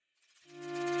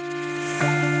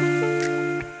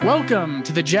Welcome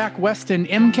to the Jack Westin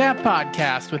MCAT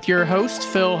podcast with your host,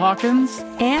 Phil Hawkins.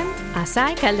 And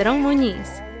Asai Calderon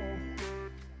Muñiz.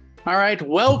 All right,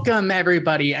 welcome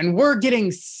everybody. And we're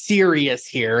getting serious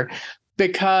here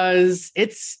because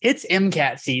it's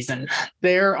MCAT season.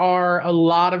 There are a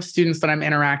lot of students that I'm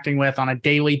interacting with on a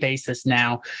daily basis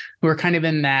now who are kind of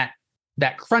in that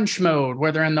crunch mode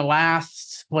where they're in the last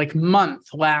month,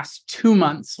 last 2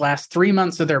 months, last 3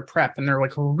 months of their prep, and they're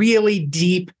really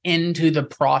deep into the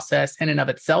process in and of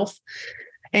itself.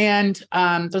 And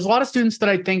there's a lot of students that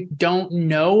I think don't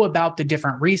know about the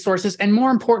different resources, and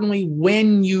more importantly,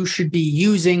 when you should be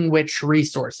using which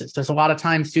resources. There's a lot of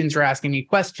times students are asking me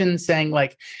questions saying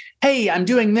hey, I'm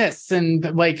doing this, and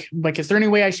is there any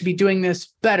way I should be doing this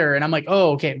better? And I'm like,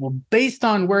 oh, okay, well, based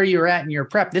on where you're at in your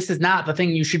prep, this is not the thing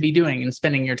you should be doing and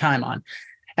spending your time on.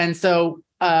 And so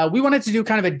we wanted to do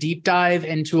kind of a deep dive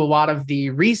into a lot of the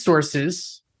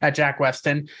resources at Jack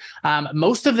Westin.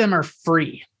 Most of them are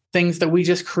free, things that we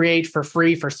just create for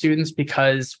free for students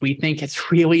because we think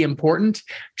it's really important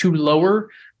to lower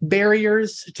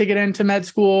barriers to get into med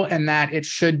school, and that it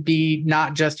should be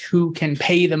not just who can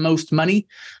pay the most money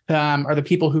or the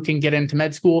people who can get into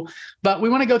med school, but we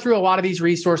want to go through a lot of these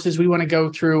resources. We want to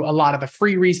go through a lot of the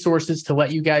free resources to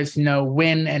let you guys know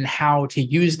when and how to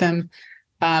use them.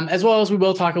 As well as we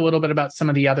will talk a little bit about some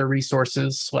of the other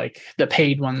resources, like the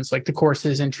paid ones, like the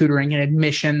courses and tutoring and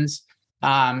admissions,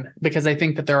 because I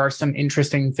think that there are some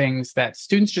interesting things that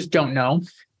students just don't know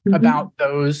about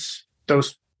those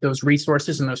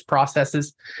resources and those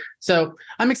processes. So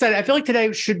I'm excited. I feel like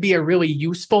today should be a really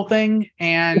useful thing,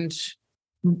 and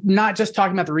not just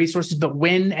talking about the resources, but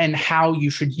when and how you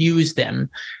should use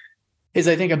them is,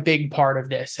 I think, a big part of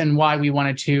this, and why we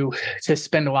wanted to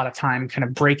spend a lot of time kind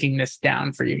of breaking this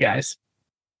down for you guys.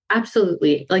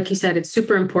 Absolutely. Like you said, it's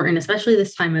super important, especially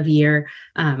this time of year.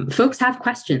 Folks have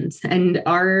questions, and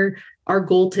our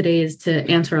goal today is to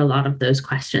answer a lot of those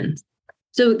questions.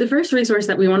 So the first resource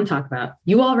that we want to talk about,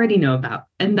 you already know about,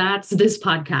 and that's this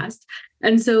podcast.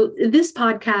 And so this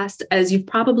podcast, as you've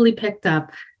probably picked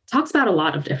up, talks about a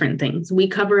lot of different things. We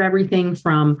cover everything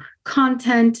from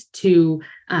content to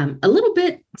a little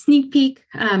bit sneak peek,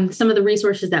 some of the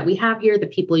resources that we have here, the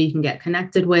people you can get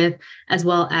connected with, as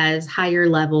well as higher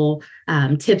level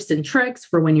tips and tricks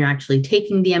for when you're actually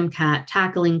taking the MCAT,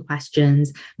 tackling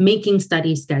questions, making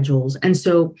study schedules. And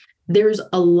so there's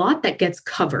a lot that gets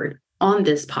covered on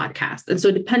this podcast. And so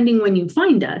depending when you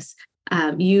find us,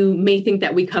 you may think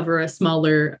that we cover a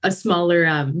smaller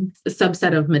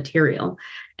subset of material.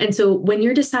 And so when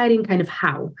you're deciding kind of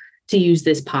how to use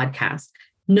this podcast,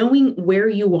 knowing where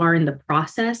you are in the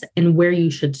process and where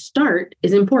you should start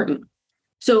is important.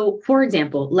 So for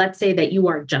example, let's say that you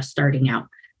are just starting out,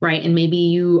 right? And maybe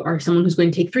you are someone who's going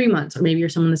to take 3 months, or maybe you're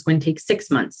someone that's going to take 6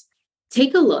 months.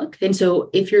 Take a look. And so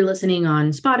if you're listening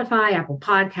on Spotify, Apple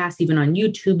Podcasts, even on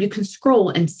YouTube, you can scroll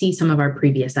and see some of our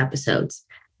previous episodes.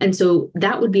 And so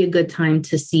that would be a good time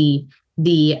to see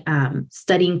the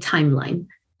studying timeline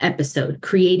episode,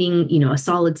 creating, a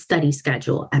solid study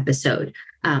schedule episode,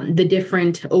 the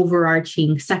different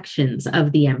overarching sections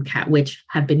of the MCAT, which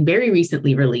have been very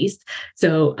recently released.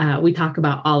 So we talk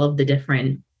about all of the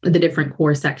different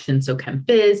core sections. So Chem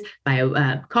Phys,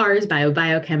 CARS,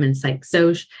 Biochem, and Psych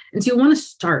Soc. And so you want to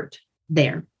start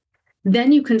there.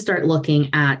 Then you can start looking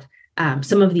at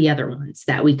some of the other ones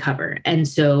that we cover. And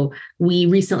so we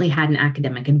recently had an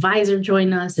academic advisor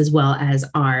join us, as well as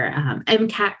our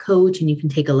MCAT coach, and you can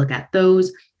take a look at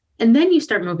those. And then you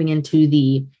start moving into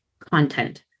the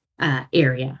content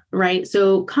area, right?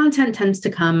 So content tends to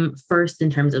come first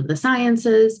in terms of the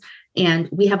sciences, and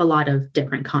we have a lot of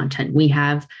different content. We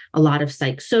have a lot of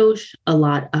Psych Soc, a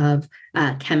lot of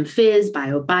Chem Phys,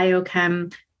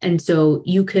 Biochem. And so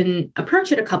you can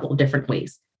approach it a couple of different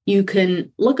ways. You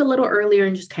can look a little earlier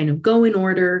and just kind of go in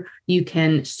order. You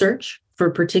can search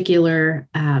for particular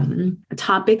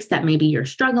topics that maybe you're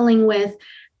struggling with.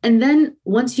 And then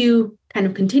once you kind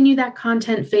of continue that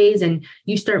content phase and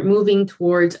you start moving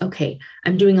towards, okay,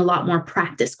 I'm doing a lot more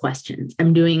practice questions.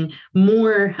 I'm doing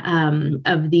more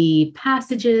of the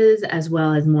passages as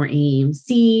well as more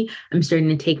AEMC. I'm starting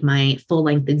to take my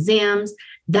full-length exams.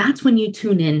 That's when you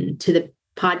tune in to the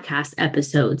podcast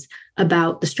episodes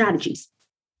about the strategies.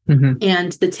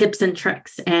 And the tips and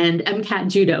tricks, and MCAT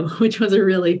Judo, which was a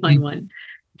really fun one.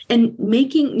 And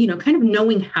making, kind of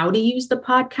knowing how to use the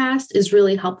podcast is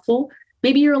really helpful.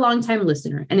 Maybe you're a longtime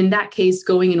listener, and in that case,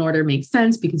 going in order makes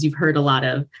sense because you've heard a lot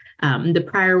of the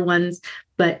prior ones,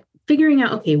 but figuring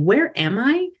out, okay, where am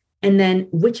I? And then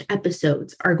which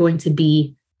episodes are going to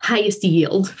be highest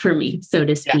yield for me, so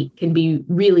to speak, can be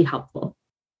really helpful.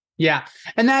 Yeah.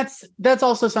 And that's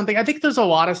also something. I think there's a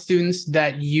lot of students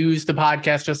that use the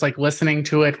podcast just like listening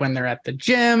to it when they're at the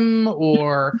gym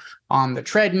or on the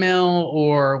treadmill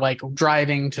or like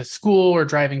driving to school or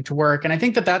driving to work. And I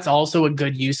think that that's also a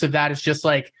good use of that. It's just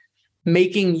like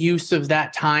making use of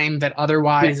that time that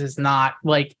otherwise is not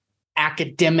like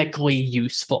academically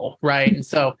useful. Right. And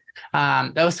so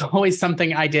that was always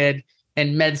something I did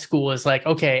in med school is like,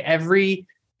 okay, every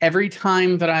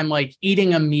time that I'm like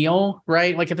eating a meal,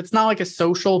 right? Like if it's not like a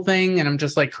social thing and I'm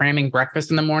just like cramming breakfast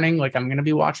in the morning, like I'm going to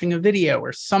be watching a video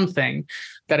or something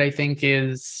that I think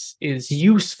is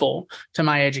useful to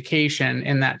my education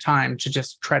in that time to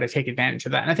just try to take advantage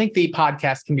of that. And I think the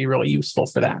podcast can be really useful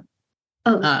for that.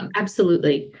 Oh,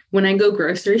 absolutely. When I go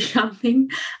grocery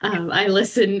shopping, I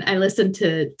listen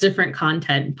to different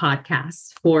content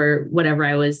podcasts for whatever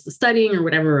I was studying or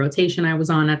whatever rotation I was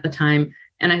on at the time.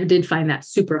 And I did find that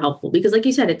super helpful because like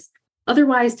you said, it's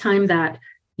otherwise time that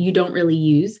you don't really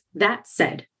use. That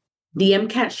said, the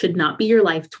MCAT should not be your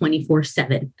life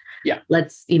 24/7. Yeah.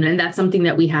 And that's something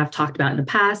that we have talked about in the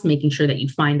past, making sure that you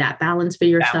find that balance for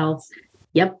yourself.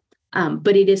 Yep.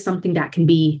 But it is something that can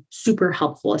be super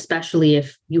helpful, especially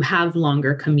if you have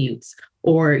longer commutes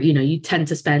or, you tend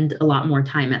to spend a lot more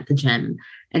time at the gym.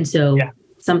 And so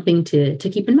something to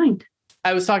keep in mind.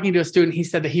 I was talking to a student. He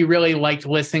said that he really liked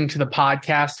listening to the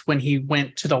podcast when he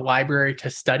went to the library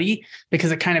to study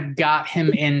because it kind of got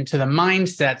him into the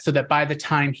mindset so that by the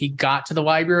time he got to the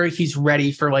library, he's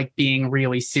ready for like being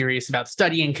really serious about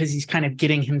studying because he's kind of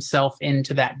getting himself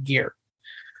into that gear.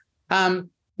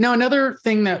 Now, another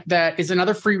thing that is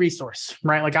another free resource,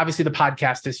 right? Like obviously the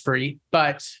podcast is free,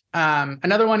 but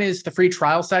another one is the free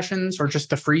trial sessions or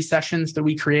just the free sessions that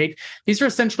we create. These are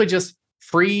essentially just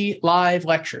free live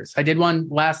lectures. I did one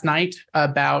last night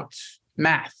about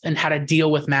math and how to deal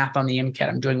with math on the MCAT.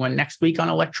 I'm doing one next week on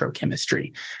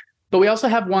electrochemistry. But we also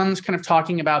have ones kind of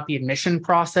talking about the admission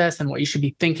process and what you should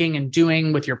be thinking and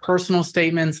doing with your personal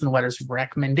statements and letters of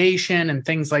recommendation and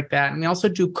things like that. And we also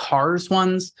do CARS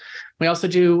ones. We also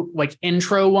do like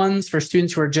intro ones for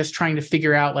students who are just trying to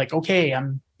figure out like, okay,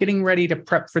 I'm getting ready to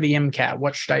prep for the MCAT.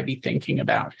 What should I be thinking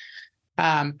about?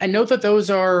 And note that those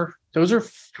are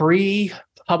free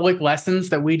public lessons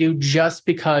that we do just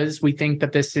because we think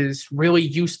that this is really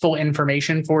useful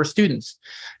information for students.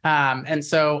 And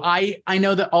so I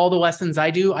know that all the lessons I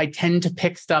do, I tend to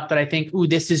pick stuff that I think, ooh,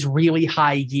 this is really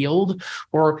high yield,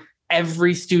 or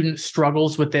every student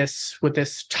struggles with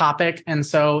this topic. And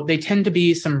so they tend to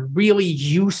be some really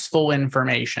useful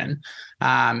information.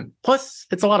 Plus,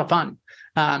 it's a lot of fun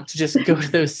to just go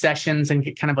to those sessions and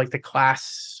get kind of like the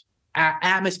class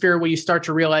atmosphere where you start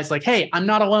to realize like, hey, I'm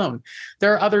not alone.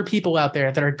 There are other people out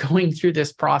there that are going through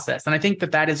this process. And I think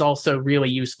that is also really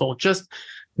useful just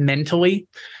mentally.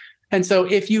 And so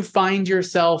if you find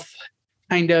yourself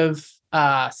kind of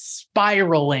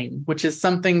spiraling, which is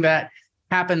something that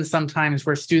happens sometimes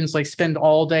where students like spend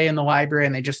all day in the library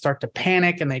and they just start to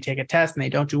panic and they take a test and they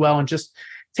don't do well, and just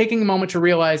taking a moment to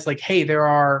realize like, hey, there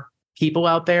are people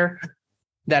out there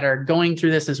that are going through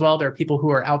this as well. There are people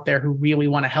who are out there who really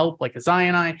want to help, like Azai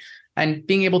and I, and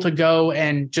being able to go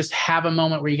and just have a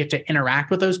moment where you get to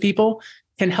interact with those people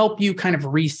can help you kind of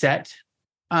reset.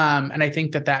 And I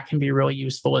think that can be really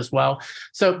useful as well.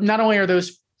 So not only are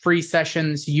those free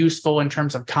sessions useful in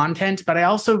terms of content, but I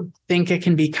also think it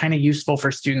can be kind of useful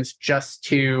for students just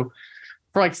for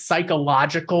like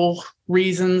psychological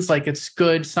reasons. Like it's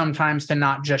good sometimes to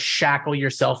not just shackle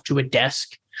yourself to a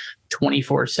desk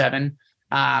 24/7.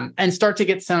 And start to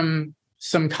get some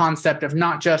concept of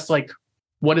not just like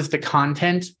what is the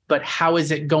content, but how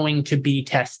is it going to be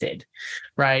tested,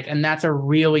 right? And that's a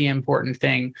really important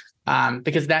thing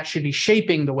because that should be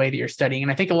shaping the way that you're studying.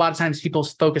 And I think a lot of times people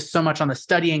focus so much on the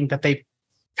studying that they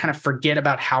kind of forget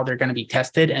about how they're going to be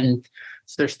tested. And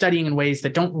so they're studying in ways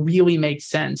that don't really make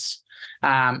sense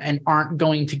and aren't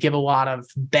going to give a lot of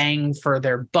bang for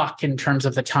their buck in terms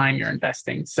of the time you're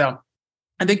investing. So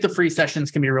I think the free sessions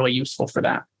can be really useful for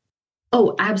that.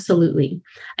 Oh, absolutely.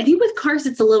 I think with CARS,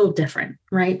 it's a little different,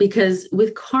 right? Because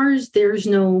with CARS, there's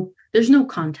no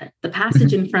content. The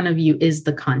passage in front of you is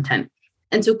the content.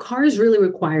 And so CARS really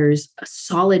requires a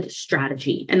solid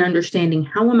strategy and understanding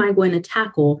how am I going to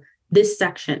tackle this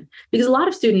section? Because a lot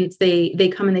of students,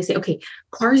 they come and they say, okay,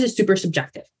 CARS is super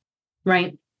subjective,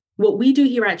 right? What we do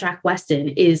here at Jack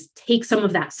Westin is take some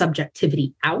of that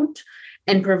subjectivity out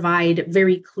and provide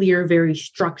very clear, very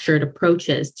structured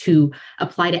approaches to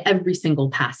apply to every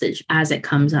single passage as it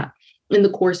comes up. In the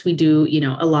course, we do,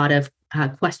 a lot of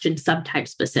question subtype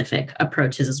specific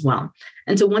approaches as well.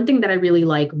 And so one thing that I really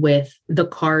like with the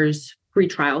CARS free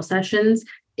trial sessions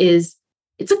is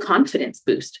it's a confidence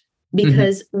boost.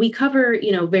 because we cover,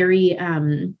 very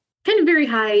kind of very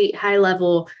high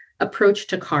level approach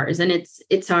to cars. And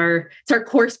it's our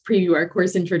course preview, our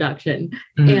course introduction.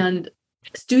 And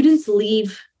students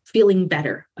leave feeling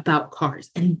better about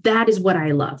cars. And that is what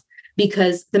I love,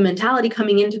 because the mentality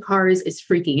coming into cars is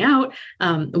freaking out.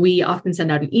 We often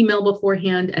send out an email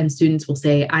beforehand and students will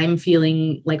say, I'm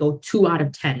feeling like a 2 out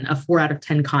of 10, a 4 out of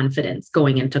 10 confidence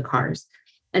going into cars.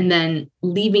 And then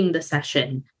leaving the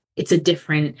session, it's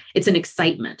an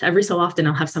excitement. Every so often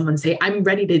I'll have someone say, I'm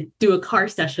ready to do a car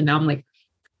session now. I'm like,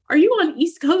 are you on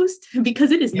East Coast?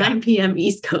 Because it is 9 p.m.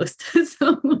 East Coast.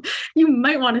 So you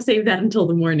might want to save that until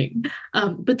the morning.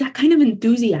 But that kind of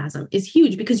enthusiasm is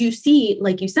huge, because you see,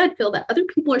 like you said, Phil, that other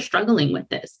people are struggling with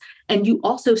this. And you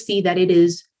also see that it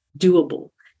is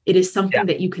doable. It is something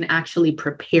that you can actually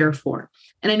prepare for.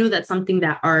 And I know that's something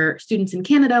that our students in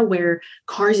Canada, where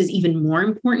cars is even more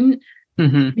important,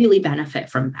 really benefit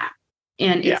from that.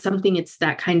 And it's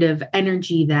that kind of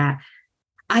energy that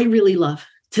I really love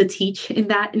to teach in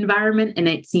that environment. And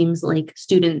it seems like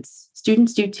students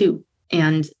do too.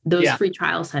 And those free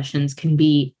trial sessions can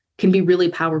be really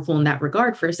powerful in that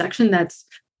regard for a section that's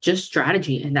just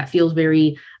strategy and that feels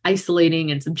very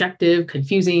isolating and subjective,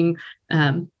 confusing.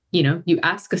 You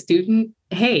ask a student,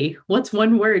 hey, what's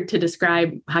one word to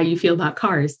describe how you feel about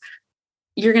cars?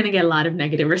 You're going to get a lot of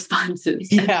negative responses.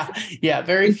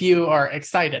 Very few are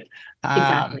excited.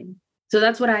 Exactly. So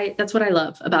that's what I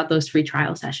love about those free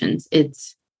trial sessions.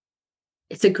 It's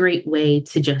a great way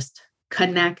to just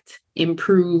connect,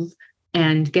 improve,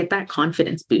 and get that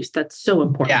confidence boost. That's so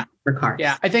important for cars.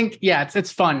 Yeah, I think,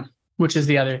 it's fun, which is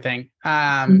the other thing.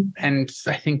 And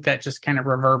I think that just kind of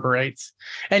reverberates.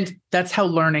 And that's how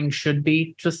learning should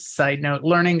be. Just a side note,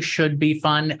 learning should be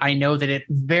fun. I know that it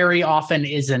very often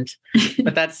isn't,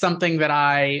 but that's something that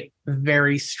I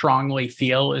very strongly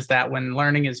feel, is that when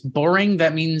learning is boring,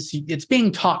 that means it's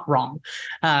being taught wrong.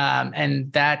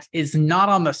 And that is not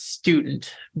on the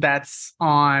student. That's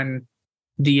on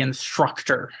the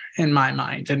instructor, in my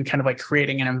mind, and kind of like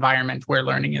creating an environment where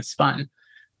learning is fun.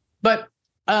 But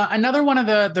another one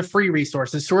of the free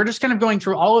resources. So we're just kind of going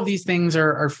through all of these things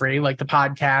are free, like the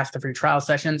podcast, the free trial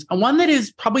sessions. And one that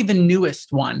is probably the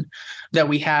newest one that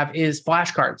we have is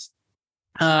flashcards.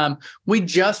 We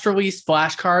just released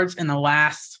flashcards in the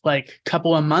last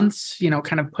couple of months,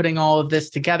 kind of putting all of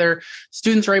this together.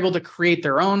 Students are able to create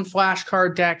their own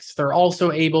flashcard decks. They're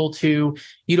also able to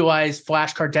utilize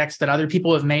flashcard decks that other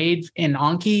people have made in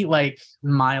Anki, like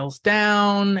Miles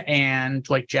Down and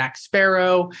like Jack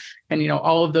Sparrow, and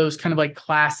all of those kind of like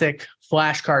classic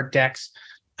flashcard decks.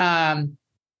 And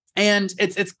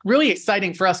it's really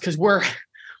exciting for us because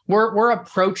we're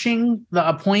approaching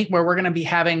a point where we're going to be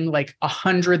having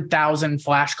 100,000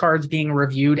 flashcards being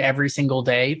reviewed every single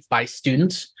day by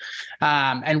students.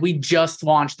 And we just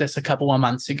launched this a couple of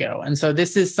months ago. And so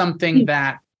this is something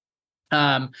that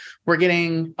we're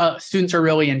getting, students are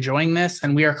really enjoying this.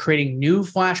 And we are creating new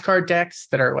flashcard decks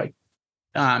that are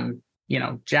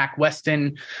Jack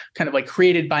Westin, kind of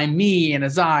created by me and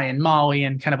Azai and Molly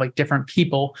and kind of different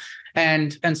people.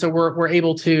 And so we're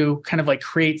able to kind of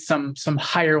create some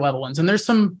higher level ones. And there's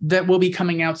some that will be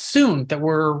coming out soon that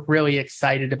we're really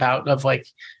excited about, of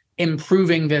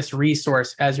improving this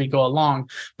resource as we go along.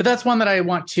 But that's one that I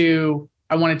wanted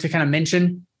to kind of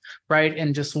mention, right?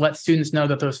 And just let students know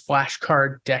that those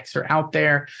flashcard decks are out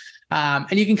there.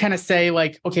 And you can kind of say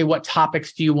okay, what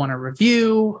topics do you want to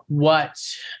review? What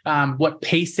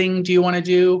pacing do you want to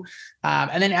do?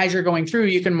 And then as you're going through,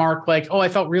 you can mark I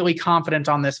felt really confident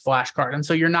on this flashcard. And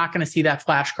so you're not going to see that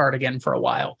flashcard again for a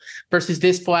while, versus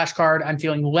this flashcard I'm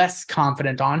feeling less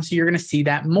confident on. So you're going to see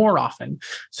that more often.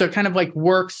 So it kind of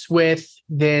works with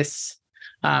this,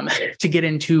 to get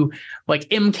into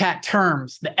MCAT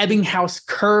terms, the Ebbinghaus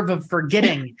curve of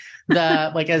forgetting.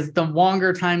 As the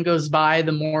longer time goes by,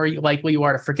 the more likely you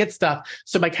are to forget stuff.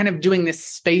 So by kind of doing this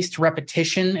spaced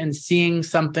repetition and seeing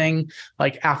something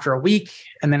after a week,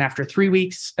 and then after 3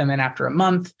 weeks, and then after a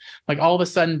month, all of a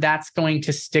sudden that's going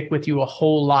to stick with you a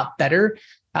whole lot better.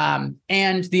 And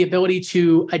the ability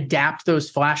to adapt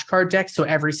those flashcard decks. So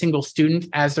every single student,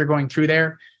 as they're going through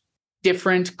there,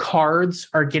 different cards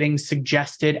are getting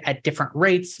suggested at different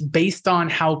rates based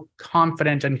on how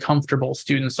confident and comfortable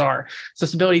students are. So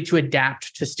this ability to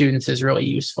adapt to students is really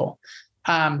useful.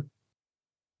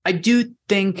 I do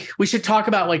think we should talk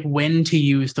about when to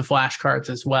use the flashcards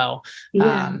as well.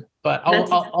 Yeah. But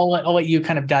I'll let you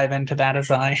kind of dive into that, as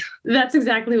That's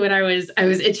exactly what I was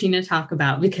itching to talk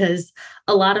about, because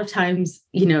a lot of times,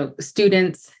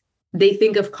 students, they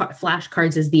think of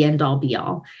flashcards as the end all be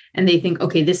all. And they think,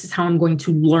 okay, this is how I'm going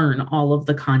to learn all of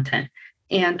the content.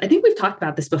 And I think we've talked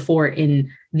about this before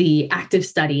in the active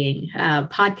studying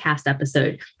podcast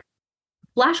episode.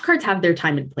 Flashcards have their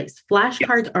time and place.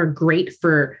 Flashcards are great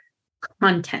for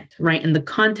content, right? And the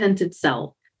content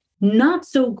itself, not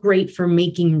so great for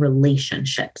making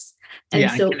relationships.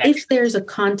 And so if there's a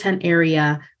content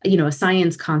area, a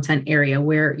science content area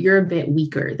where you're a bit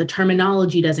weaker, the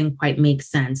terminology doesn't quite make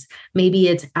sense. Maybe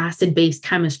it's acid-base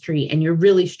chemistry and you're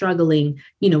really struggling,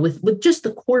 with just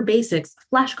the core basics.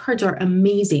 Flashcards are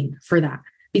amazing for that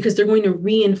because they're going to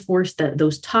reinforce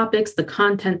those topics, the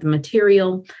content, the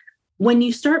material. When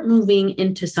you start moving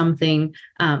into something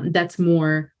that's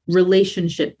more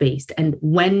relationship-based and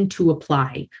when to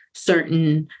apply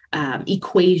certain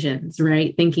equations,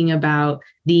 right? Thinking about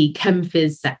the chem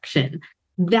phys section,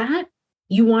 that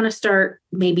you want to start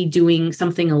maybe doing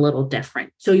something a little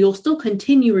different. So you'll still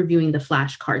continue reviewing the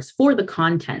flashcards for the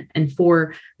content and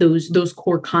for those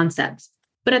core concepts.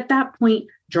 But at that point,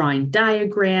 drawing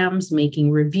diagrams,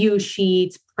 making review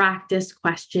sheets, practice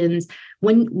questions,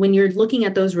 when you're looking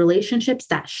at those relationships,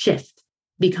 that shift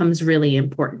becomes really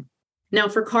important. Now,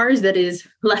 for cars, that is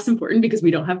less important because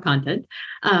we don't have content,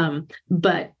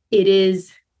 but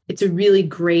it's a really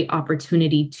great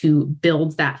opportunity to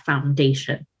build that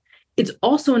foundation. It's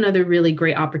also another really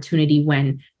great opportunity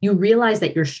when you realize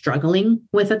that you're struggling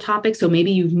with a topic. So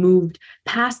maybe you've moved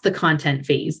past the content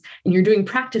phase and you're doing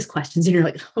practice questions and you're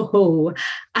like, oh,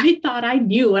 I thought I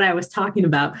knew what I was talking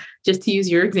about. Just to use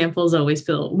your examples always,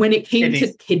 Phil, when it came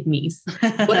to kidneys,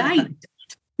 what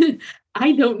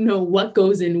I don't know what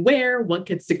goes in where, what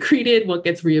gets secreted, what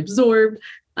gets reabsorbed.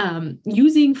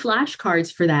 Using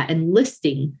flashcards for that and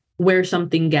listing where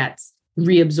something gets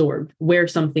reabsorbed, where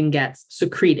something gets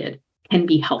secreted can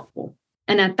be helpful.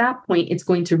 And at that point, it's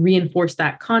going to reinforce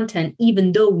that content,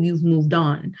 even though you've moved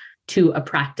on to a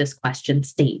practice question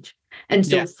stage. And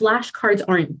so flashcards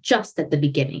aren't just at the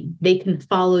beginning. They can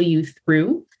follow you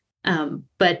through,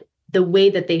 but the way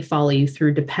that they follow you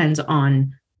through depends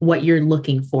on what you're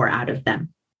looking for out of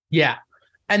them. Yeah.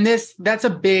 And that's a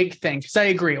big thing because I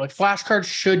agree. Like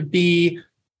flashcards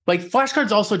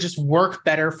also just work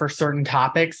better for certain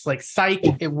topics. Like psych,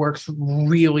 it works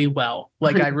really well.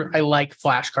 Like I like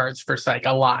flashcards for psych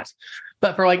a lot.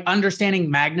 But for like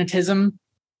understanding magnetism,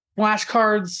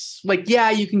 flashcards,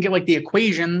 you can get like the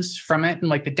equations from it and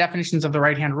like the definitions of the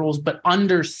right-hand rules, but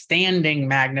understanding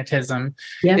magnetism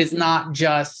is not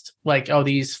just like, oh,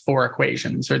 these 4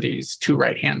 equations or these 2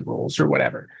 right-hand rules or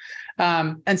whatever.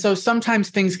 And so sometimes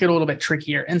things get a little bit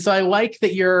trickier. And so I like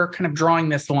that you're kind of drawing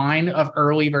this line of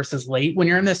early versus late. When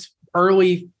you're in this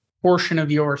early portion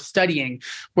of your studying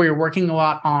where you're working a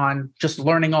lot on just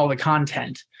learning all the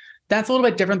content, that's a little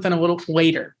bit different than a little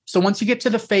later. So once you get to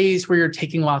the phase where you're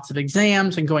taking lots of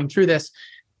exams and going through this,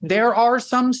 there are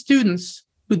some students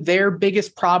who their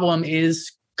biggest problem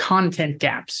is content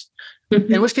gaps.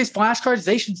 Mm-hmm. In which case,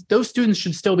 flashcards, those students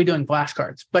should still be doing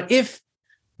flashcards. But if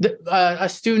a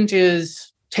student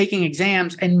is taking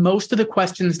exams and most of the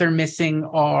questions they're missing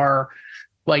are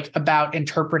like about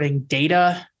interpreting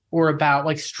data or about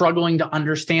like struggling to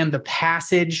understand the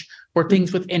passage or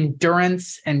things with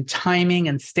endurance and timing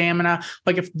and stamina.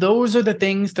 Like if those are the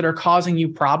things that are causing you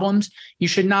problems, you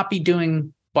should not be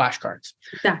doing flashcards.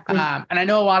 Exactly. And I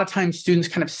know a lot of times students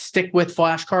kind of stick with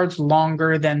flashcards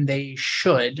longer than they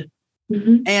should.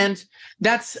 Mm-hmm. And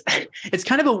it's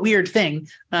kind of a weird thing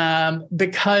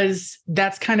because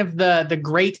that's kind of the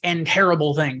great and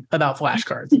terrible thing about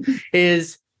flashcards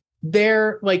is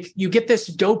they're like, you get this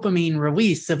dopamine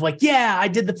release of like, yeah, I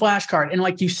did the flashcard. And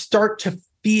like, you start to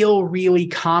feel really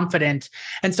confident.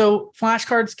 And so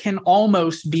flashcards can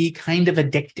almost be kind of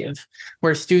addictive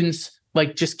where students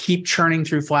like just keep churning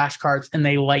through flashcards and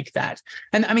they like that.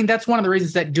 And I mean, that's one of the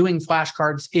reasons that doing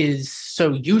flashcards is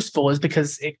so useful is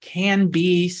because it can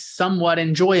be somewhat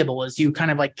enjoyable as you kind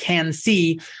of like can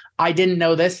see, I didn't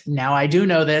know this, now I do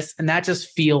know this, and that just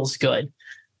feels good.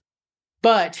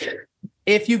 But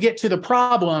if you get to the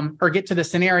problem or get to the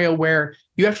scenario where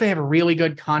you actually have a really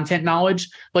good content knowledge,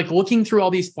 like looking through all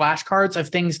these flashcards of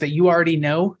things that you already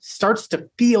know starts to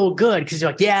feel good because you're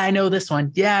like, yeah, I know this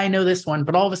one. Yeah, I know this one.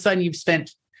 But all of a sudden you've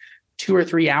spent 2 or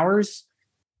 3 hours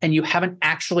and you haven't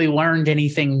actually learned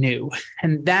anything new.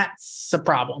 And that's a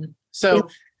problem. So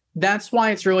that's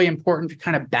why it's really important to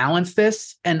kind of balance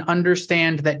this and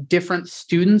understand that different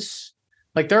students,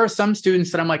 like there are some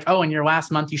students that I'm like, oh, in your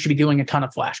last month, you should be doing a ton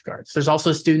of flashcards. There's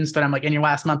also students that I'm like, in your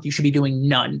last month, you should be doing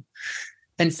none.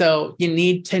 And so you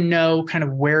need to know kind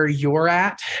of where you're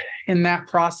at in that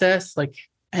process.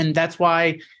 And that's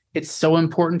why it's so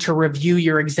important to review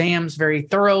your exams very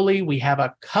thoroughly. We have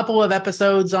a couple of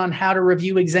episodes on how to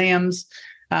review exams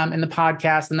in the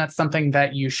podcast. And that's something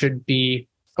that you should be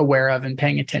aware of and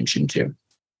paying attention to.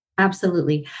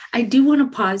 Absolutely. I do want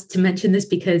to pause to mention this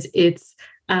because it's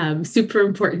super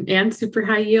important and super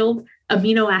high yield.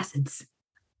 Amino acids.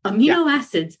 Amino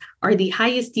acids are the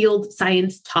highest yield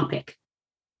science topic.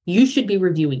 You should be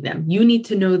reviewing them. You need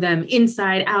to know them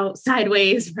inside, out,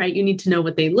 sideways, right? You need to know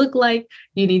what they look like.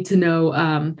 You need to know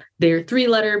their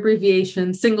 3-letter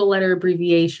abbreviations, single-letter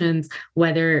abbreviations,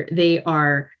 whether they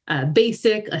are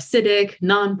basic, acidic,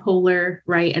 non-polar,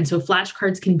 right? And so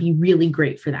flashcards can be really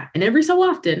great for that. And every so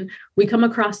often, we come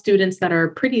across students that are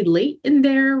pretty late in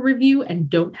their review and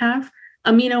don't have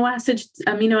amino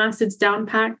acids down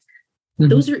packed.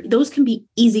 Mm-hmm. Those can be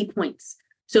easy points.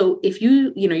 So if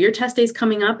your test day is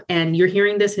coming up and you're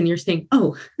hearing this and you're saying,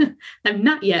 oh, I do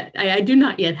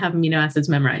not yet have amino acids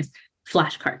memorized,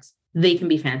 flashcards, they can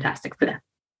be fantastic for that.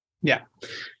 Yeah,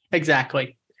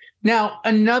 exactly. Now,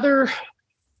 another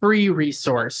free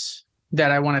resource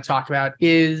that I want to talk about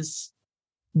is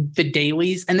the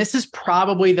dailies. And this is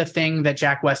probably the thing that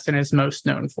Jack Westin is most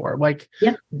known for.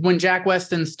 When Jack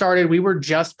Westin started, we were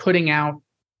just putting out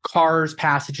CARS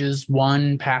passages,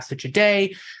 1 passage a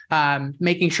day,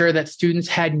 making sure that students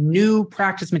had new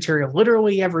practice material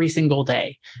literally every single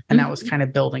day. And that was kind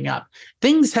of building up.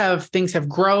 Things have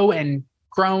grown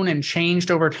and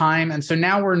changed over time. And so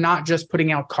now we're not just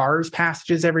putting out CARS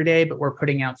passages every day, but we're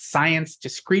putting out science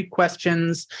discrete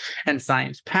questions and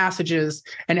science passages.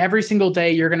 And every single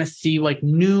day, you're going to see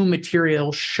new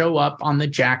material show up on the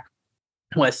Jack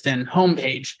Westin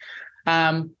homepage.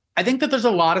 I think that there's a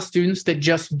lot of students that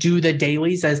just do the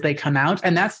dailies as they come out,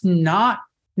 and that's not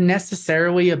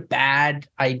necessarily a bad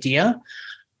idea.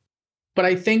 But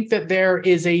I think that there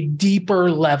is a deeper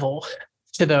level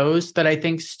to those that I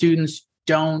think students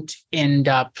don't end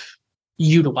up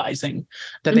utilizing,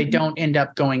 that they don't end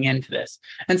up going into this.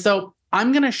 And so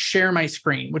I'm going to share my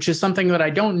screen, which is something that I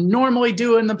don't normally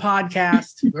do in the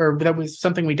podcast, or that was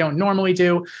something we don't normally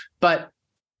do, but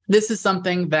this is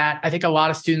something that I think a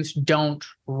lot of students don't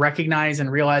recognize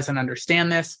and realize and understand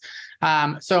this. So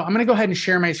I'm going to go ahead and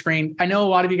share my screen. I know a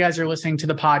lot of you guys are listening to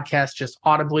the podcast just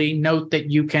audibly. Note that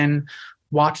you can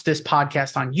watch this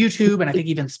podcast on YouTube. And I think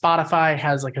even Spotify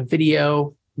has a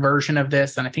video version of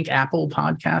this. And I think Apple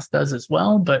Podcast does as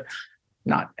well, but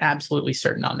not absolutely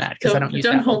certain on that because I don't use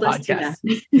Apple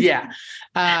Podcasts. Yeah.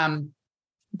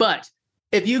 But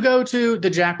if you go to the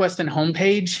Jack Westin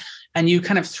homepage, and you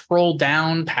kind of scroll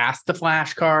down past the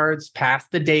flashcards, past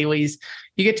the dailies,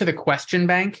 you get to the question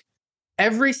bank.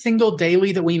 Every single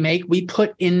daily that we make, we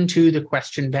put into the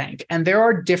question bank. And there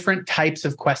are different types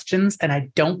of questions, and I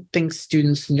don't think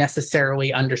students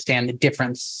necessarily understand the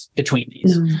difference between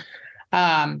these.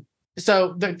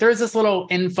 So there's this little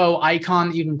info icon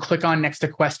that you can click on next to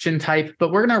question type,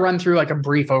 but we're going to run through a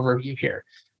brief overview here.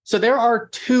 So there are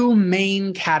 2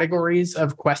 main categories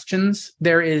of questions.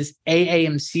 There is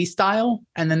AAMC style,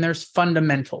 and then there's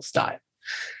fundamental style.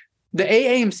 The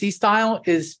AAMC style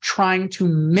is trying to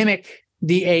mimic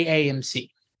the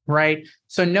AAMC, right?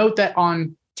 So note that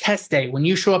on test day, when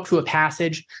you show up to a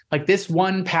passage, like this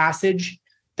one passage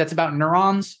that's about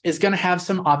neurons is going to have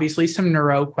obviously some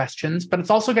neuro questions, but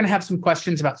it's also going to have some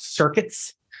questions about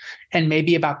circuits and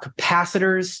maybe about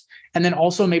capacitors. And then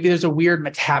also maybe there's a weird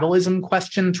metabolism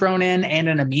question thrown in and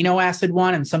an amino acid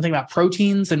one and something about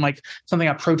proteins and something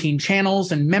about protein channels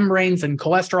and membranes and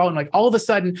cholesterol. And all of a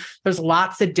sudden there's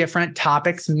lots of different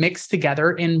topics mixed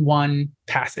together in one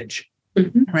passage,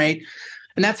 right?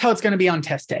 And that's how it's going to be on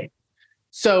test day.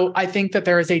 So I think that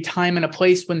there is a time and a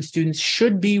place when students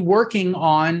should be working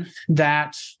on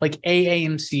that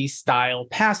AAMC style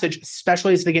passage,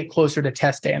 especially as they get closer to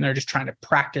test day and they're just trying to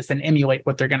practice and emulate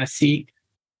what they're going to see.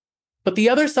 But the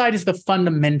other side is the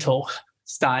fundamental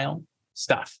style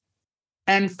stuff.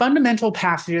 And fundamental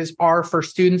passages are for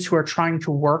students who are trying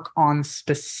to work on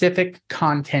specific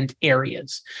content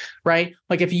areas, right?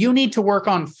 If you need to work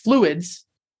on fluids,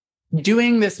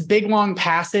 doing this big, long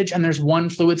passage and there's one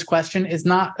fluids question is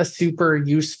not a super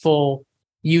useful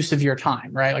use of your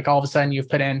time, right? All of a sudden you've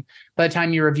put in, by the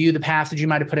time you review the passage, you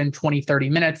might have put in 20, 30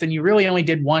 minutes and you really only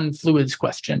did one fluids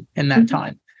question in that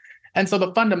time. And so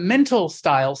the fundamental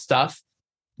style stuff,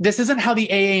 this isn't how the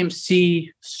AAMC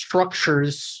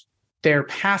structures their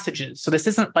passages. So this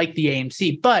isn't like the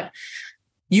AAMC, but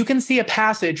you can see a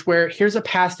passage where here's a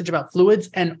passage about fluids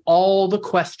and all the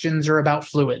questions are about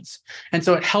fluids. And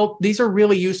so these are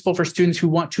really useful for students who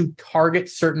want to target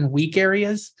certain weak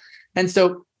areas. And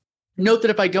so note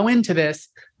that if I go into this,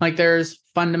 there's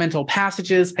fundamental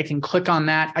passages, I can click on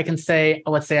that. I can say,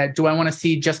 let's say, do I want to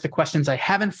see just the questions I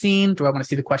haven't seen? Do I want to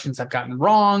see the questions I've gotten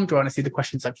wrong? Do I want to see the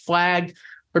questions I've flagged?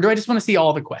 Or do I just want to see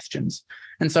all the questions?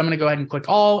 And so I'm going to go ahead and click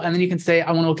all. And then you can say,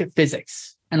 I want to look at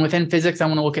physics. And within physics, I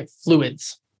want to look at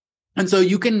fluids. And so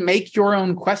you can make your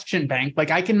own question bank.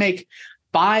 Like I can make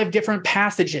 5 different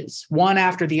passages, one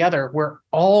after the other, where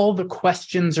all the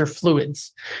questions are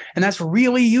fluids. And that's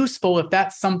really useful if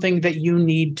that's something that you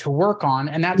need to work on.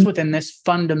 And that's within this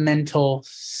fundamental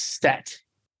set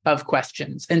of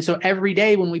questions. And so every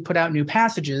day when we put out new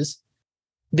passages,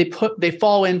 they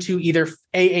fall into either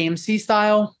AAMC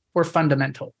style or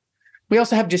fundamental. We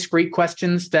also have discrete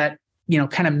questions that,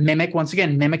 kind of mimic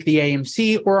the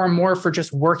AMC, or are more for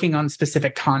just working on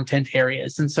specific content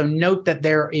areas. And so note that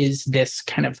there is this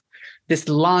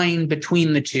line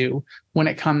between the two when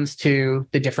it comes to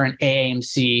the different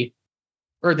AAMC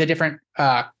or the different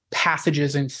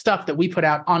passages and stuff that we put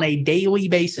out on a daily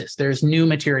basis. There's new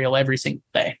material every single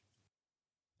day.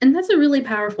 And that's a really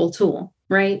powerful tool,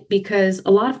 right? Because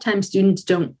a lot of times students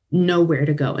don't know where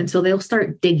to go. And so they'll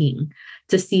start digging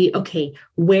to see, okay,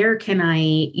 where can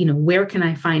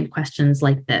I find questions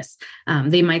like this?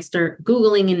 They might start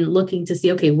Googling and looking to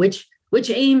see, okay, which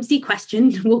AMC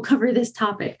question will cover this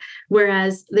topic?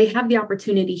 Whereas they have the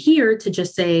opportunity here to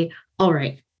just say, all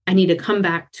right, I need to come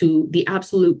back to the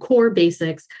absolute core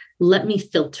basics. Let me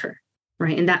filter.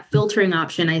 Right. And that filtering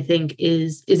option, I think,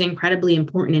 is incredibly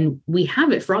important. And we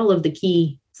have it for all of the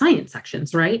key science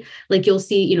sections, right? Like you'll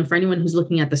see, for anyone who's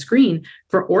looking at the screen,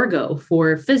 for orgo,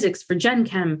 for physics, for gen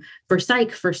chem, for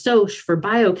psych, for soc, for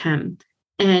biochem.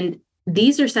 And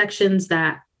these are sections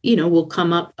that, will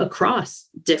come up across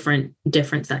different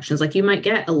sections. Like you might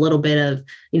get a little bit of,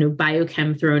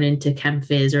 biochem thrown into chem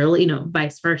phys or,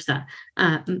 vice versa.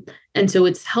 And so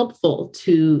it's helpful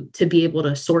to be able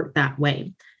to sort that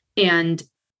way. And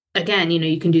again,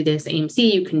 you can do this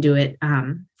AMC, you can do it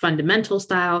fundamental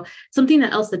style. Something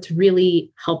else that's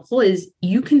really helpful is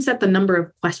you can set the number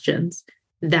of questions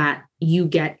that you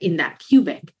get in that Q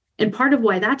bank. And part of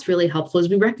why that's really helpful is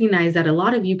we recognize that a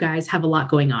lot of you guys have a lot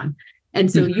going on. And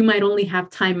so you might only have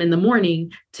time in the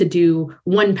morning to do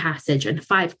 1 passage and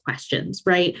 5 questions,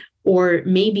 right? Or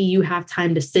maybe you have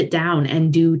time to sit down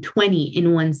and do 20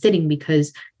 in one sitting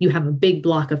because you have a big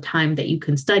block of time that you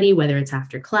can study, whether it's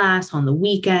after class, on the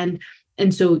weekend.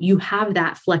 And so you have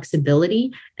that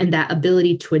flexibility and that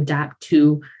ability to adapt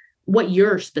to what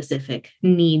your specific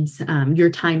needs, your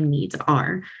time needs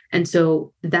are. And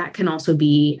so that can also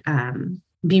be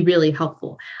really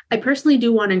helpful. I personally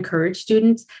do want to encourage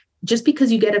students, just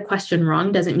because you get a question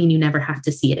wrong doesn't mean you never have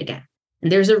to see it again.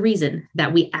 And there's a reason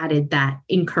that we added that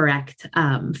incorrect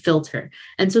filter.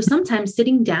 And so sometimes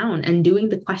sitting down and doing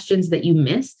the questions that you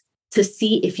missed to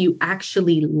see if you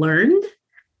actually learned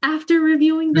after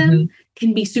reviewing them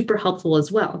can be super helpful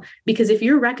as well. Because if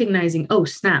you're recognizing, oh,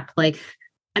 snap, like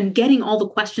I'm getting all the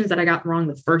questions that I got wrong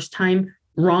the first time,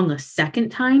 wrong a second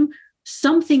time,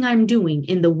 something I'm doing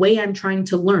in the way I'm trying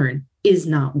to learn is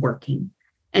not working.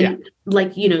 And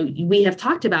like, we have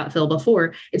talked about, Phil,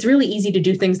 before, it's really easy to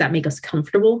do things that make us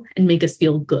comfortable and make us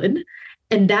feel good.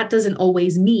 And that doesn't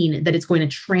always mean that it's going to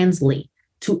translate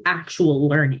to actual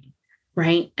learning,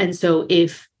 right? And so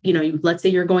if, let's say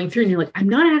you're going through and you're like, I'm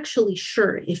not actually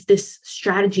sure if this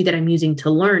strategy that I'm using to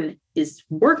learn is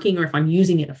working or if I'm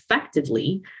using it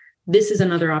effectively, this is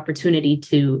another opportunity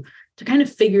to kind of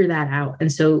figure that out.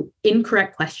 And so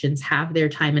incorrect questions have their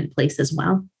time and place as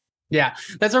well. Yeah,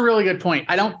 that's a really good point.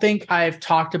 I don't think I've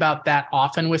talked about that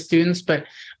often with students, but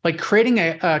like creating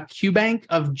a Q bank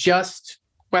of just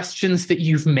questions that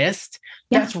you've missed,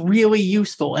 that's really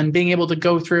useful, and being able to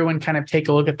go through and kind of take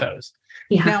a look at those.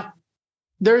 Yeah. Now,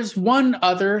 there's one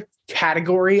other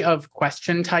category of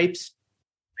question types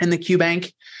in the Q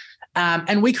bank.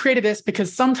 And we created this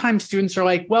because sometimes students are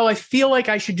like, well, I feel like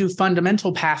I should do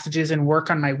fundamental passages and work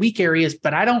on my weak areas,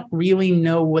 but I don't really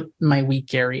know what my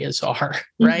weak areas are,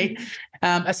 right?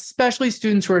 Especially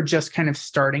students who are just kind of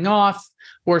starting off,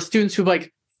 or students who've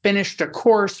like finished a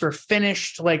course or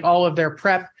finished like all of their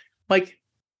prep. Like,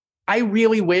 I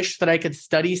really wish that I could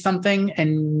study something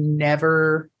and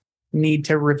never need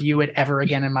to review it ever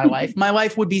again in my life. My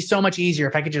life would be so much easier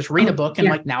if I could just read a book and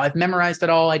like, now I've memorized it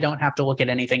all. I don't have to look at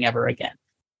anything ever again.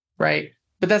 Right.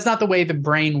 But that's not the way the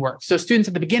brain works. So students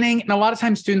at the beginning, and a lot of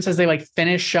times students, as they like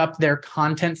finish up their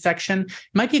content section, it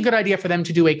might be a good idea for them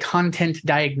to do a content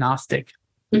diagnostic.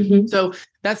 So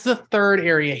that's the third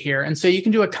area here. And so you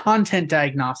can do a content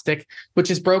diagnostic,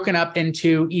 which is broken up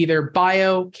into either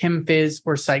bio, chem phys,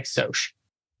 or psych soc.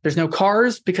 There's no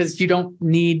cars because you don't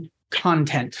need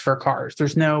content for cars.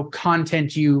 There's no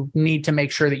content you need to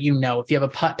make sure that you know. If you have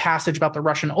a passage about the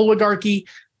Russian oligarchy,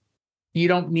 you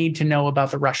don't need to know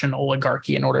about the Russian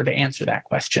oligarchy in order to answer that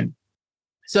question.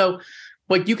 So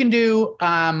what you can do,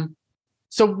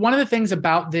 so one of the things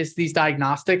about these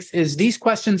diagnostics is these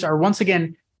questions are, once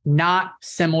again, not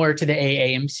similar to the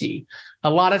AAMC. A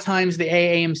lot of times the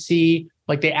AAMC,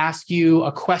 like they ask you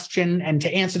a question, and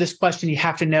to answer this question, you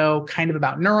have to know kind of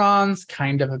about neurons,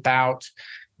 kind of about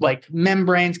like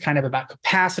membranes, kind of about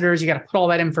capacitors. You got to put all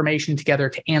that information together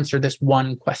to answer this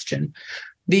one question.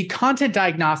 The content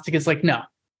diagnostic is like, no,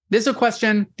 this is a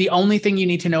question. The only thing you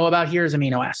need to know about here is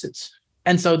amino acids.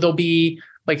 And so there'll be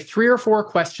like 3 or 4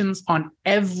 questions on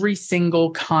every single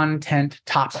content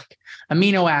topic: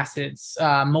 amino acids,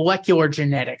 molecular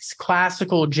genetics,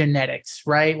 classical genetics,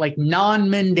 right? Like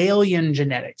non-Mendelian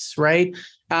genetics, right?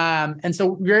 And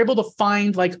so you're able to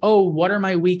find like, oh, what are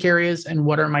my weak areas and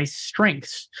what are my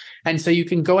strengths? And so you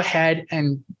can go ahead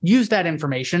and use that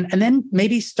information and then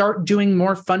maybe start doing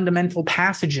more fundamental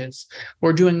passages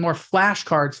or doing more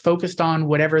flashcards focused on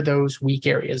whatever those weak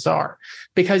areas are,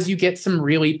 because you get some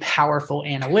really powerful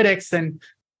analytics. And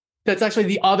that's actually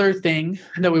the other thing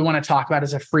that we want to talk about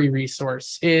as a free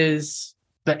resource is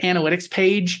the analytics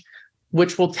page,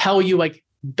 which will tell you like,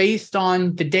 based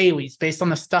on the dailies, based on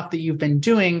the stuff that you've been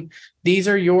doing, these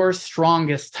are your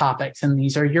strongest topics and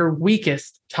these are your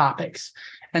weakest topics.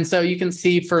 And so you can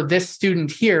see for this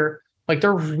student here, like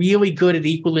they're really good at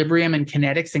equilibrium and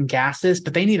kinetics and gases,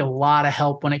 but they need a lot of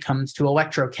help when it comes to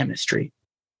electrochemistry.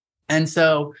 And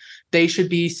so they should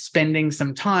be spending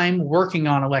some time working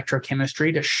on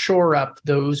electrochemistry to shore up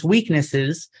those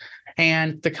weaknesses.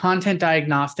 And the content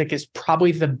diagnostic is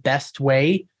probably the best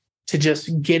way to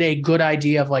just get a good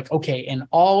idea of like, okay, in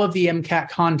all of the MCAT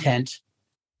content,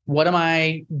 what am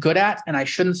I good at and I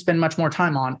shouldn't spend much more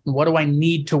time on? And what do I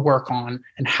need to work on?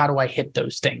 And how do I hit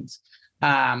those things?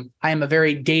 I am a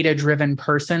very data-driven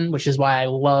person, which is why I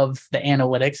love the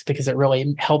analytics, because it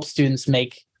really helps students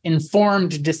make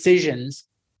informed decisions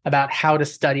about how to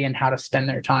study and how to spend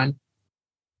their time.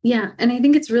 Yeah. And I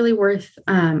think it's really worth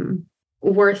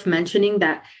mentioning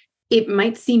that it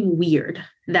might seem weird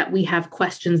that we have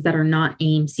questions that are not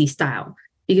AAMC style,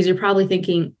 because you're probably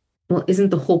thinking, well, isn't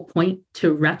the whole point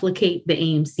to replicate the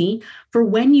AAMC? For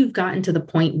when you've gotten to the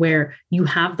point where you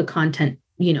have the content,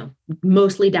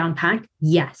 mostly down packed,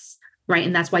 yes, right?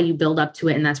 And that's why you build up to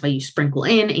it. And that's why you sprinkle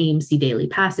in AAMC daily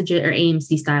passages or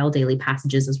AAMC style daily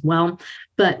passages as well.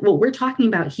 But what we're talking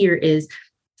about here is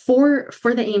for the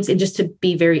AAMC, and just to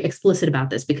be very explicit about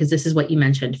this, because this is what you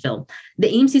mentioned, Phil, the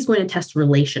AAMC is going to test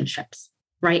relationships,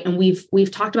 right? And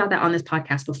we've talked about that on this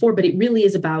podcast before, but it really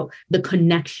is about the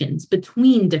connections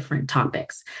between different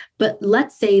topics. But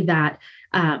let's say that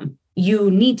you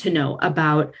need to know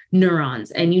about neurons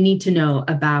and you need to know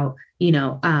about,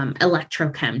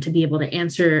 electrochem to be able to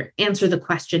answer the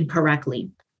question correctly.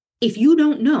 If you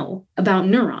don't know about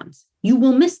neurons, you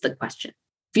will miss the question.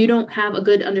 If you don't have a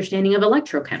good understanding of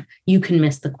electrochem, you can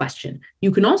miss the question.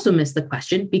 You can also miss the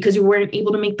question because you weren't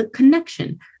able to make the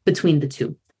connection between the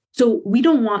two. So we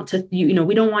don't want we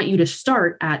don't want you to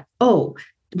start at, oh,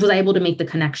 was I able to make the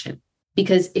connection?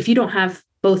 Because if you don't have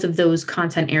both of those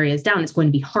content areas down, it's going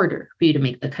to be harder for you to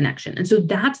make the connection. And so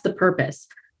that's the purpose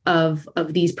of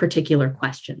these particular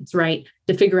questions, right?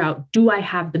 To figure out, do I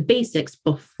have the basics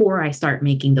before I start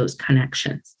making those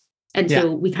connections? And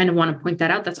so we kind of want to point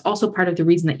that out. That's also part of the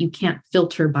reason that you can't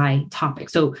filter by topic.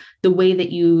 So the way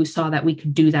that you saw that we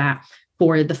could do that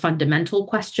for the fundamental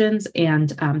questions and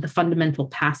the fundamental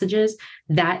passages,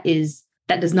 that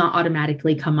does not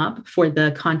automatically come up for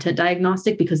the content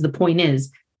diagnostic, because the point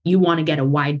is you want to get a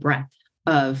wide breadth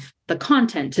of the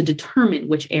content to determine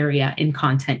which area in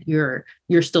content you're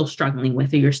still struggling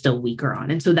with or you're still weaker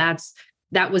on. And so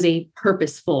that was a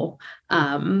purposeful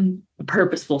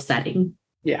setting.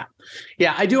 Yeah.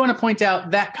 I do want to point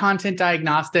out that content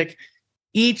diagnostic,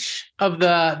 each of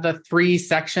the 3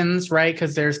 sections, right?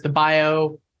 Because there's the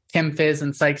bio, chem phys,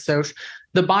 and psych soc.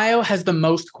 The bio has the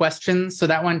most questions, so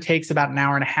that one takes about an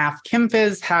hour and a half. Chem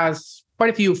phys has quite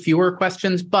a few fewer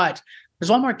questions, but there's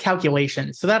one more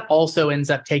calculation. So that also ends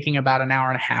up taking about an hour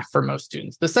and a half for most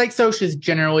students. The psych soc is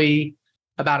generally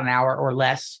about an hour or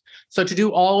less. So to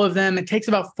do all of them, it takes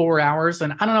about 4 hours.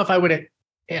 And I don't know if I would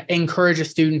encourage a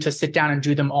student to sit down and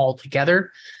do them all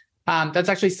together. That's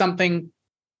actually something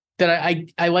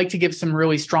that I like to give some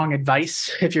really strong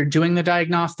advice if you're doing the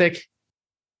diagnostic.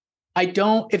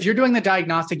 If you're doing the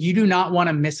diagnostic, you do not want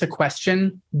to miss a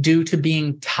question due to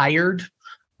being tired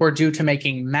or due to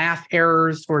making math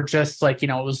errors, or just like,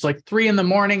 it was like 3 a.m.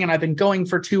 and I've been going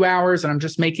for 2 hours and I'm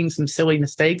just making some silly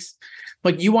mistakes.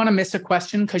 Like, you want to miss a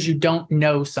question because you don't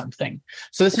know something.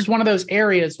 So this is one of those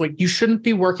areas like you shouldn't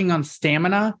be working on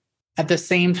stamina at the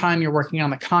same time you're working on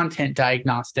the content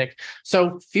diagnostic.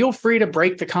 So feel free to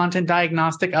break the content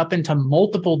diagnostic up into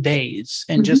multiple days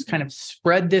and just kind of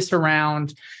spread this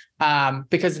around,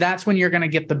 because that's when you're going to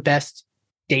get the best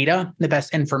data, the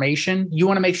best information. You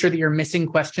want to make sure that you're missing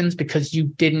questions because you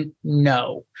didn't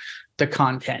know the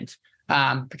content.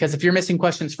 Because if you're missing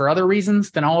questions for other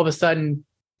reasons, then all of a sudden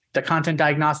the content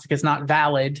diagnostic is not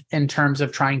valid in terms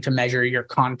of trying to measure your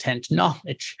content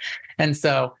knowledge. And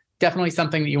so definitely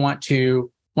something that you want to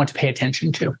pay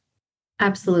attention to.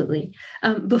 Absolutely.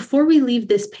 Before we leave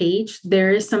this page,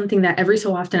 there is something that every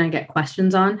so often I get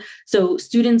questions on. So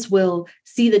students will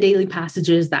see the daily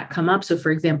passages that come up. So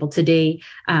for example, today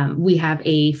we have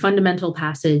a fundamental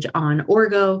passage on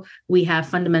orgo. We have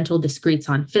fundamental discretes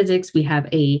on physics. We have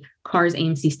a CARS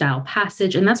AMC style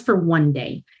passage, and that's for one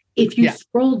day. If you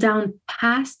scroll down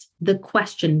past the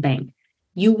question bank,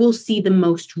 you will see the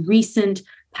most recent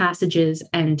passages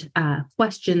and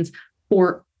questions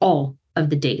for all of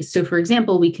the days. So for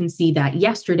example, we can see that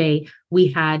yesterday we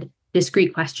had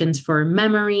discrete questions for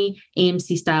memory,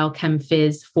 AMC style chem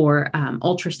phys for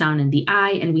ultrasound in the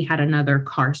eye, and we had another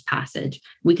CARS passage.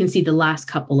 We can see the last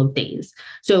couple of days.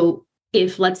 So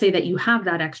if let's say that you have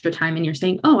that extra time and you're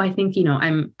saying, oh, I think,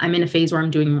 I'm in a phase where I'm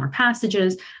doing more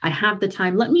passages. I have the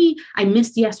time. I